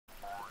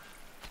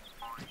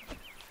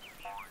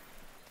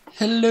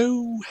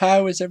Hello,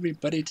 how is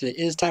everybody today?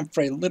 It is time for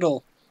a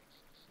little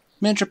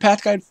miniature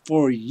path guide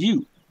for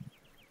you.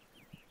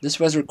 This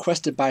was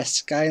requested by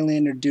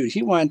Skylander Dude.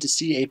 He wanted to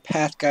see a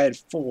path guide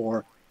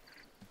for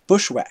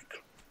Bushwhack.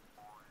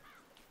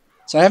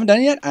 So I haven't done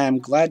it yet. I am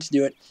glad to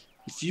do it.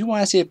 If you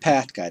want to see a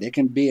path guide, it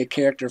can be a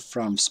character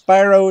from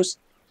Spyro's,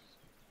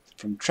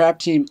 from Trap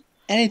Team,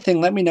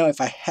 anything. Let me know. If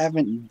I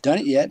haven't done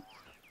it yet,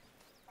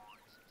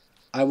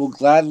 I will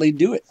gladly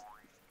do it.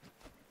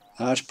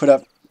 I'll just put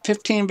up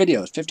 15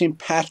 videos, 15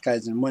 path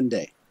guides in one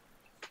day.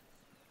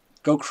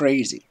 Go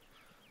crazy.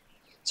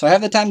 So I have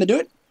the time to do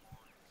it.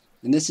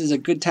 And this is a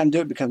good time to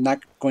do it because I'm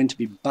not going to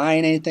be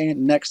buying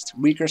anything next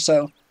week or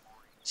so.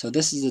 So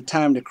this is the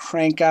time to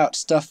crank out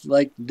stuff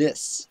like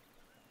this.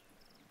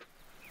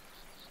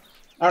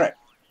 Alright.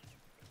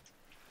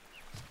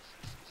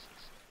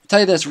 I'll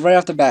tell you this right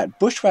off the bat.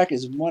 Bushwhack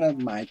is one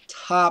of my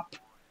top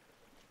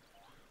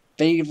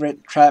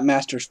favorite trap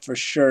masters for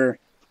sure.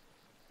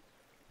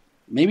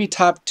 Maybe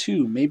top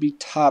 2, maybe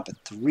top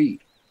 3.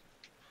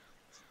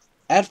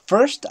 At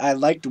first, I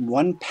liked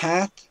one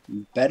path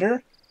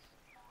better,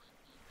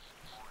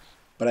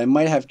 but I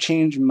might have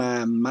changed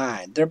my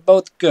mind. They're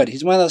both good.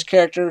 He's one of those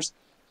characters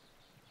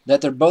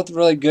that they're both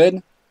really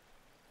good.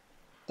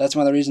 That's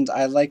one of the reasons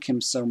I like him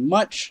so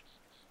much.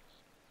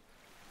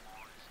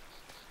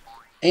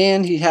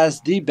 And he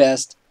has the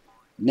best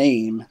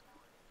name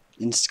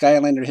in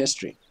Skylander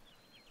history.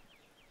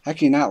 How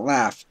can you not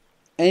laugh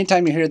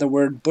anytime you hear the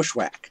word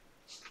Bushwhack?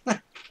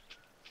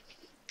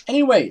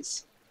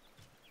 Anyways,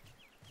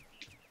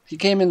 he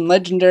came in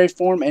legendary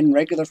form and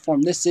regular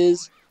form. This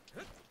is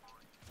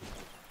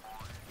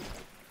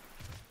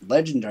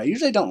legendary. I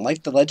usually don't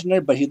like the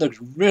legendary, but he looks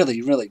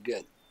really, really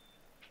good.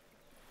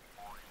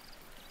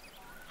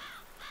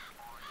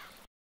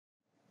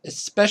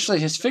 Especially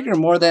his figure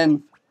more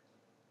than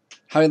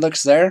how he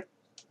looks there.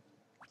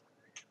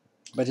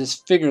 But his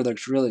figure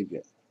looks really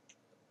good.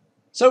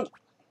 So,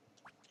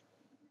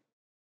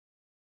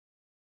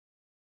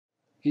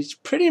 he's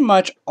pretty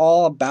much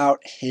all about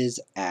his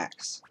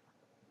axe.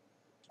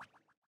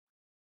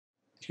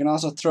 You can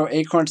also throw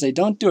acorns. They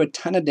don't do a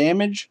ton of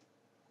damage.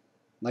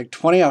 Like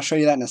 20, I'll show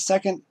you that in a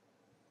second.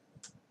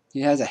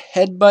 He has a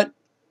headbutt,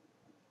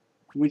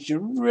 which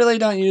you really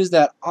don't use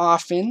that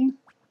often.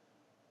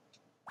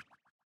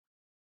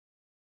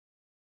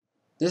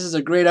 This is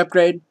a great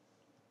upgrade.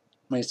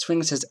 When he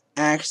swings his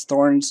axe,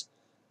 thorns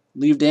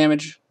leave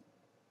damage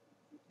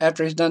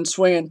after he's done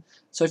swinging.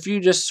 So if you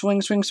just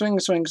swing,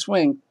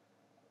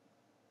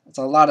 that's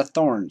a lot of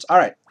thorns.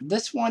 Alright,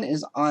 this one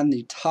is on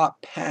the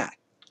top path.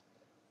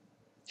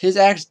 His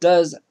axe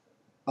does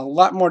a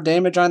lot more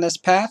damage on this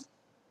path.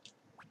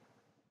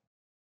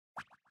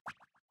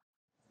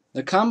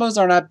 The combos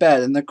are not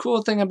bad, and the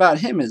cool thing about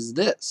him is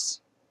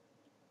this.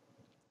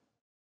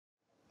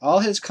 All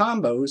his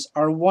combos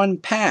are one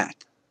path.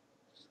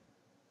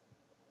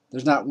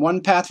 There's not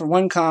one path for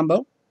one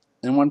combo,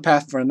 and one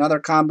path for another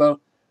combo.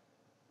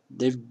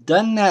 They've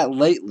done that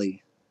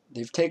lately.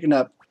 They've taken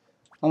up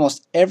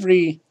almost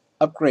every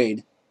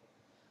upgrade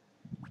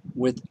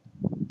with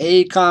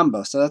a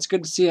combo. So that's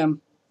good to see them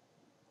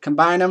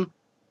combine them.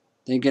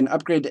 Then you get an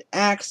upgrade to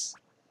axe.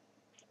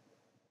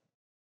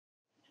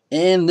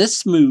 And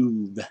this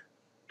move,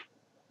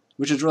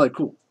 which is really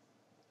cool.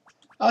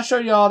 I'll show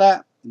you all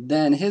that.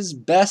 Then his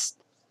best,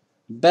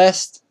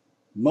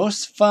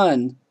 most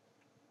fun,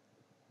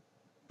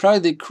 probably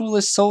the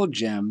coolest soul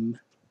gem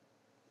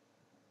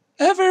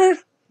ever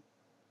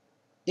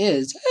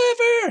is,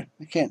 I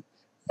can't,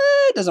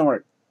 it doesn't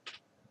work,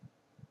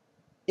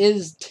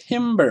 is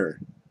Timber.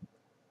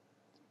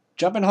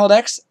 Jump and hold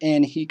X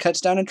and he cuts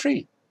down a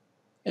tree.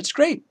 It's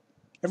great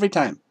every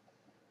time.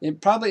 It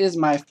probably is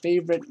my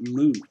favorite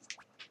move.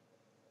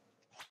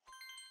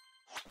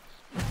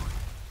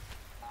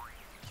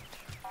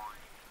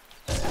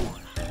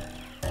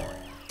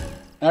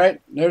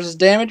 Alright, there's his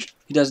damage.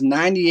 He does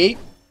 98.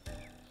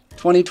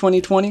 20,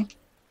 20, 20.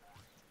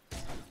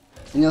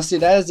 And you'll see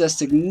that is a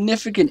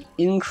significant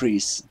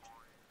increase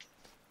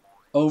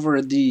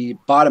over the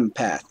bottom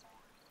path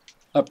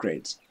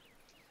upgrades.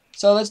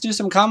 So let's do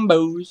some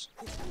combos.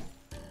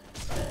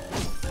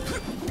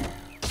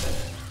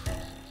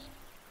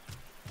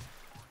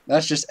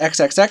 That's just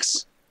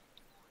XXX.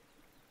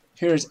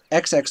 Here's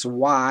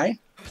XXY.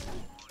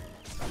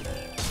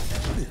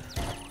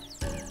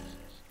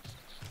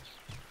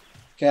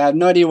 Okay, I have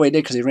no idea what he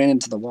did because he ran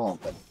into the wall.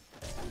 But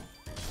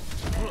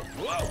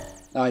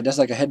oh, he does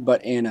like a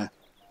headbutt and a...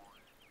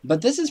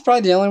 But this is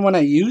probably the only one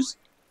I use.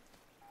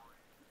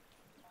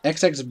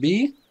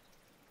 XXB.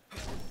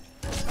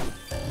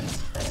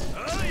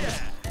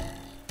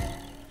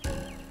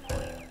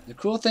 The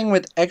cool thing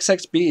with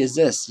XXB is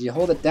this. You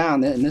hold it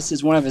down, and this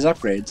is one of his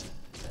upgrades.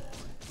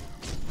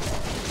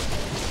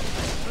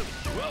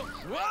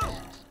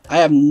 I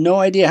have no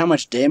idea how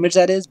much damage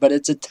that is, but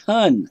it's a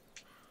ton.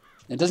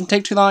 It doesn't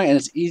take too long, and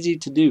it's easy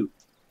to do.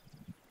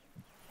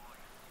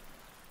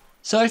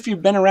 So if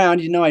you've been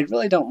around, you know I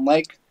really don't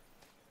like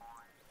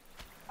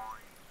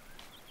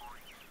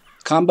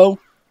combo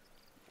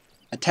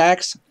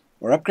attacks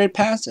or upgrade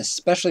paths,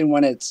 especially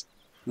when it's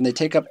and they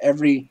take up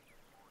every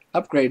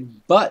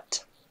upgrade,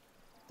 but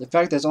the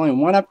fact there's only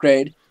one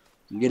upgrade,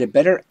 you get a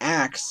better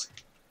axe,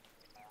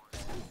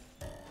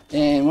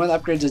 and one of the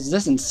upgrades is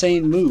this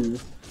insane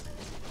move.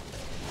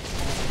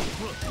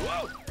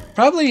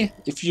 Probably,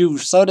 if you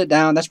slowed it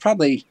down, that's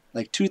probably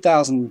like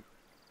 2,000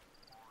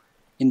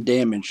 in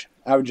damage,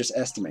 I would just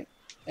estimate.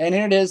 And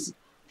here it is,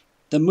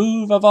 the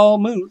move of all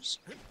moves.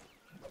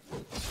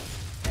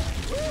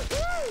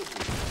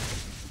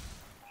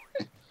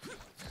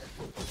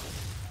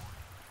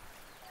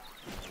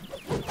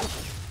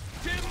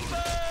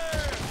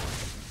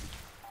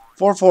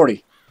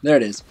 $440. There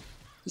it is.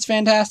 It's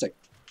fantastic.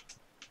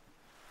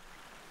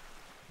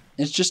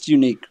 It's just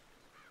unique.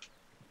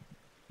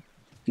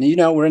 And you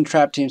know, we're in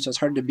Trap Team, so it's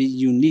hard to be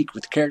unique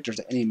with characters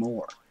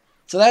anymore.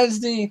 So that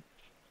is the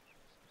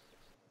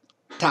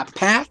top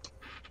path.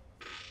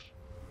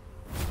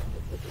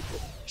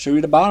 Show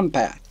you the bottom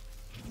path.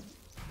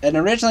 And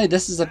originally,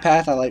 this is the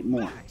path I like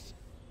more.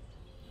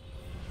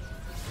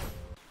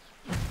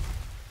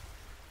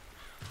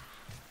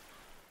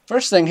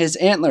 First thing, his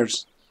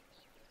antlers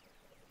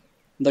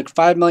look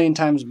 5 million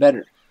times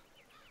better.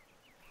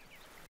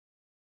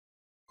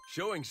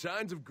 Showing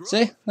signs of growth.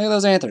 See? Look at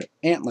those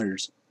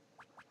antlers.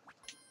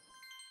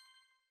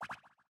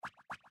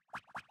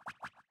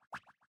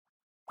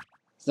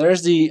 So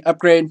there's the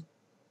upgrade.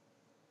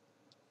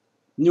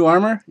 New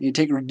armor. You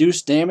take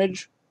reduced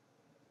damage.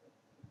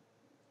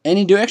 And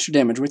you do extra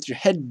damage with your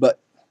headbutt.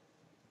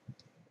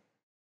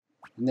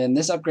 And then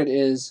this upgrade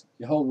is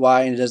you hold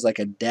Y and it does like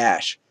a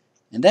dash.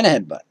 And then a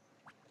headbutt.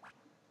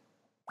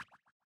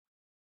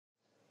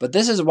 But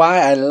this is why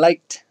I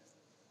liked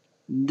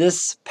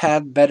this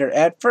path better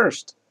at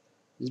first.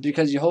 Is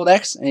because you hold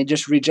X and it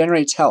just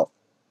regenerates health.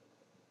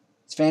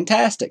 It's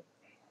fantastic.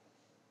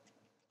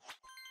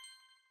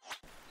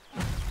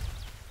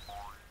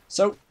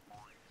 So,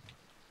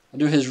 I'll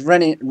do his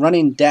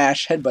running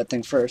dash headbutt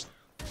thing first.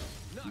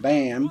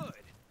 Bam.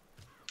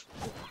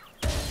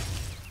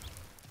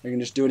 You can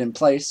just do it in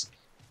place.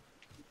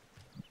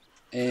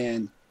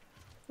 And,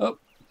 oh.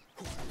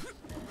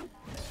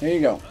 There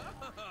you go.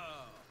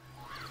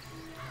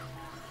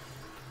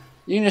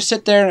 You can just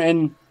sit there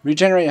and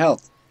regenerate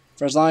health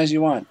for as long as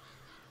you want.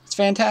 It's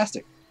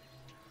fantastic.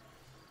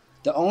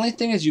 The only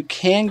thing is you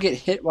can get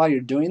hit while you're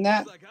doing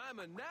that. Like I'm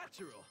a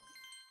natural.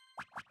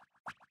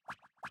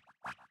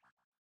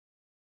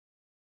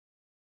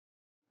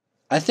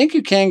 I think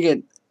you can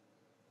get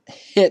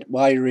hit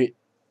while you're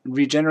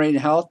regenerating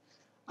health.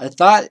 I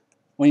thought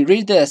when you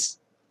read this,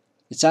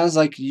 it sounds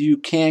like you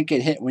can't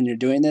get hit when you're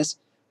doing this,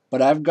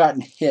 but I've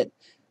gotten hit.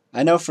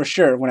 I know for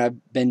sure when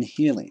I've been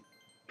healing.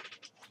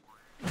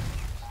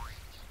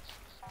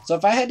 So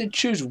if I had to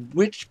choose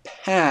which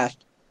path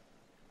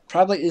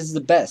probably is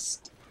the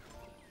best,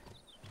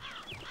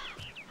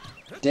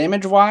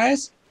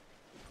 damage-wise,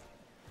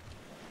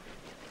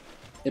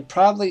 it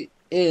probably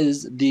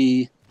is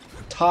the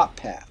top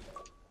path.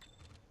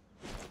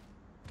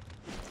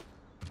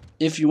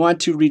 If you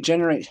want to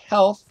regenerate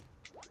health,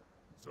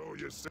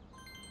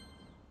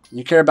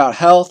 you care about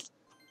health,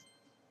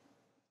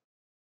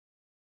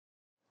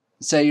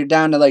 say you're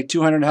down to like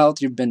 200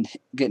 health, you've been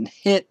getting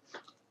hit,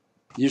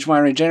 you just want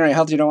to regenerate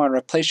health, you don't want to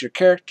replace your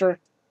character.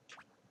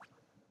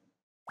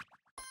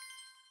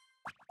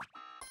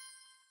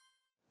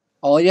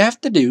 All you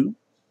have to do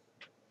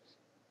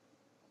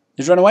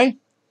is run away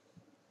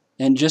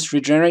and just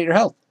regenerate your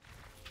health.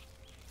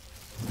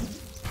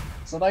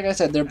 So like I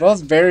said, they're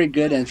both very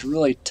good and it's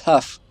really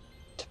tough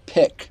to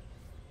pick.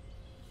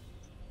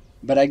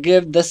 But I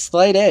give the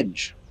slight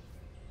edge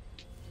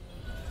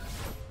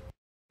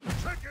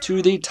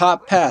to the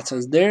top path.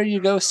 So there you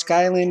go,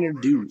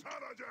 Skylander Dude.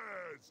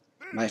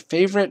 My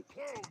favorite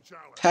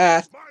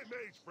path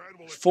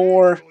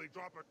for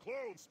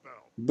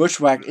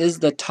Bushwhack is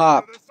the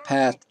top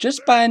path.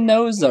 Just by a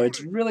nose though,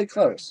 it's really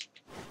close.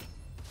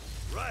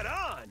 Right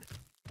on.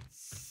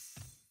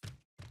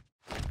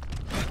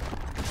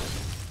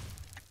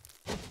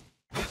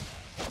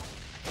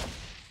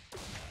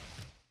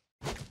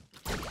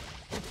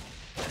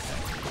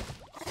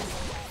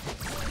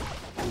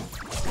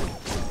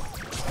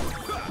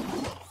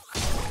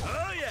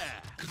 Oh yeah.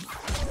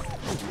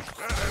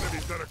 That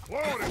enemy's gonna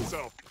clone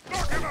himself.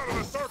 Knock him out of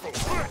the circle,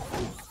 quick!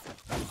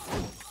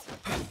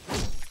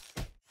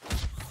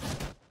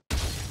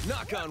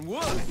 Knock on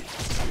wood.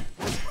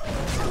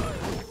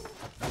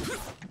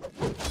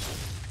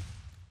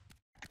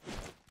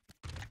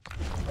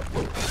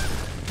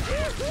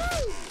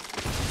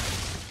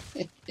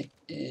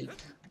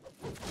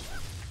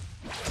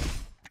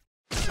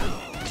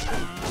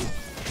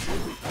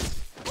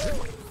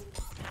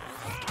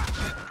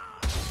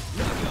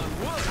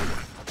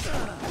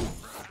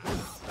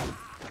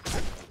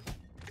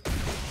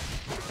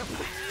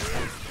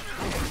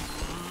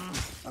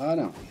 Oh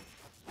no.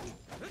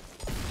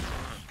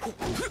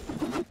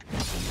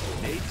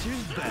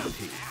 Nature's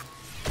bounty.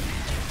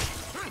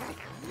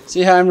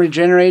 See how I'm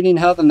regenerating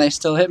health and they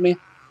still hit me?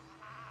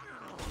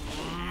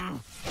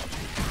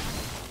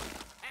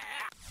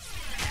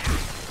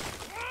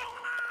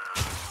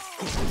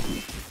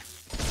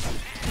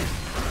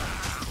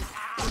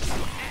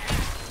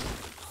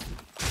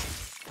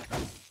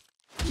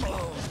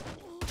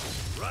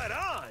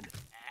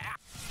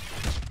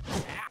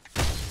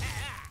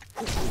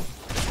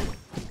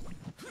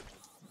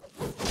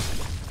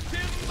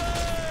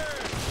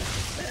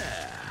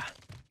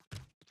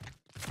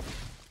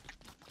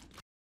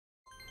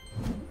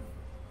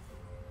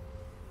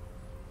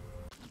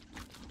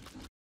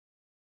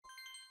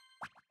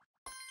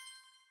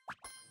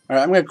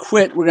 Alright, I'm going to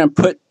quit. We're going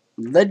to put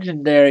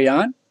Legendary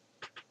on.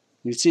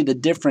 You see the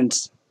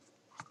difference.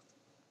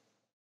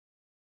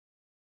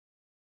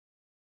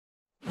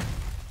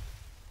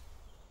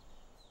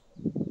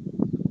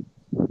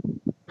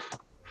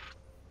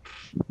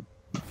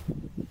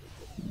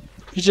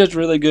 He's just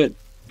really good.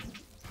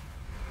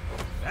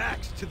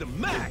 Axe to the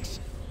max.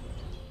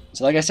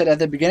 So like I said at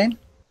the beginning,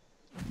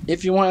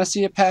 if you want to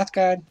see a path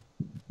guide,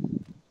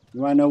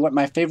 you want to know what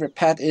my favorite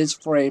path is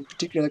for a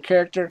particular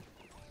character,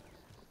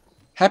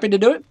 happy to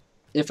do it.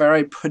 If I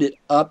already put it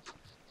up,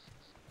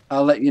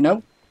 I'll let you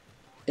know.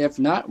 If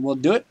not, we'll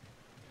do it.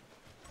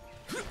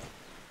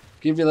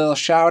 Give you a little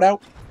shout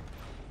out.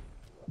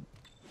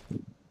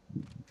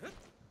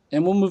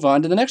 And we'll move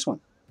on to the next one.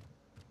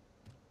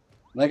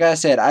 Like I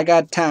said, I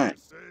got time.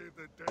 Save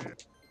the day.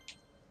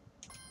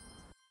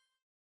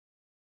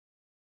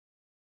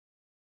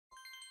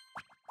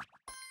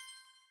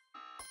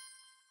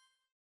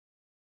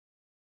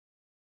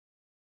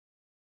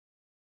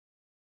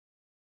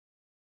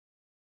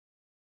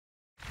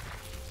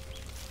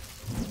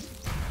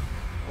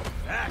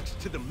 Axe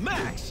to the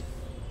max.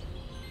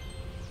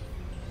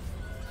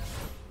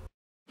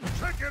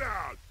 Check it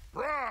out.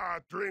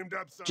 Brad dreamed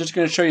up something. Just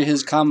going to show you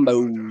his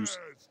combos.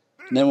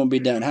 And then we'll be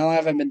done. How long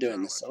have I been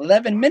doing this?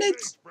 11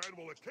 minutes? Friend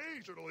will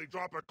occasionally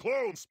drop a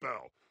clone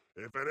spell.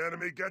 If an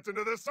enemy gets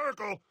into the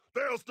circle,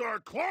 they'll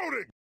start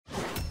cloning.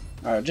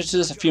 Alright, just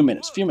a few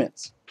minutes.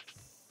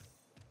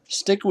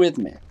 Stick with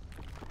me.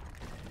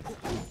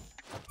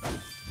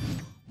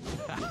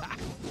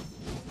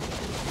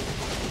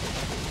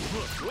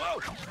 Whoa.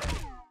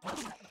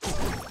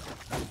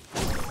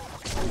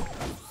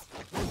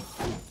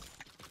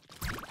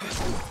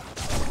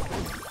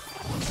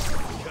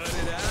 Cut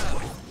it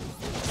out.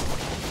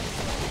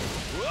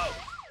 Whoa.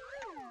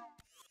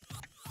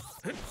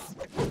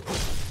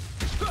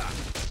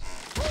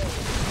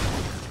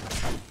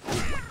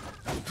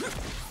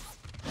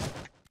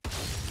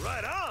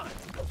 Right on.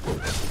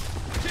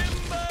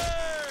 Timber.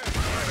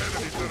 That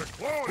enemy's gonna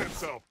clone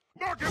himself.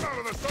 Knock him out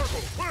of the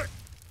circle, quick!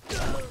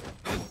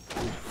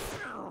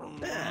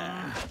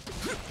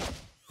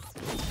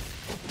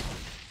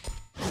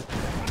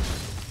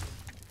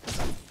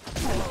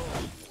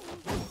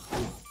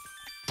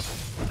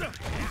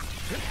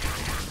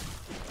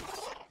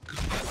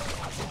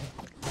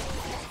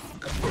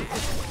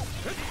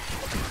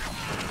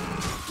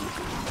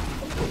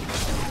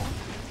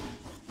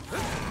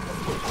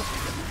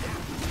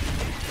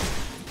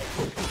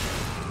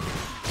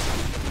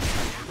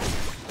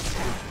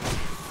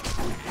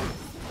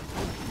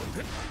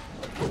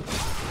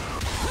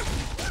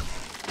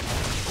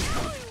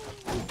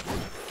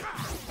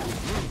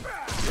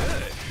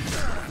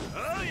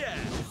 Oh yeah.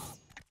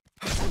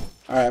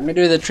 Alright, I'm going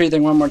to do the tree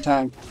thing one more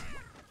time.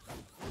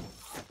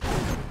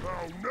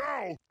 Oh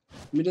no!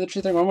 Let me do the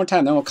tree thing one more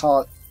time, then we'll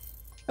call it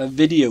a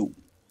video.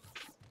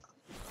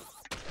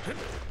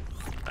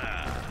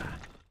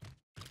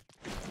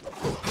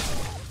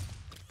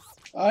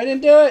 Oh, I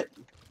didn't do it!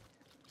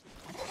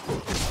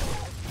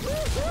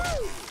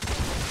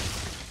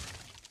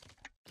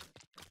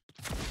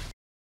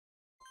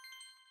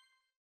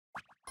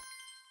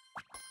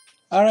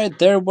 Alright,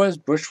 there was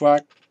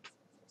Bushwhack.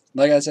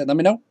 Like I said, let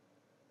me know.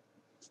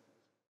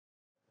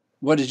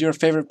 What is your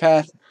favorite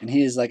path? And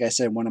he is, like I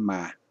said, one of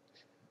my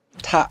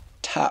top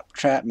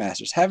trap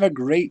masters. Have a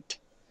great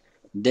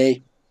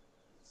day.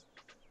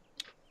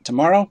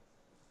 Tomorrow,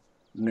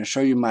 I'm going to show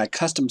you my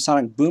custom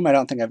sonic boom. I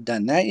don't think I've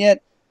done that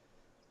yet.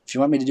 If you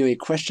want me to do a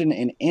question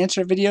and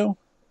answer video,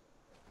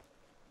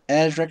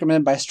 as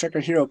recommended by Striker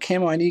Hero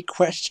Camo, I need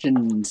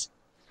questions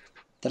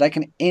that I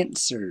can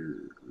answer.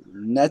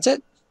 And that's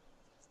it.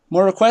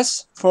 More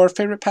requests for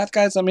favorite path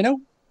guides, let me know.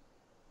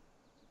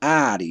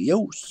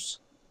 Adios.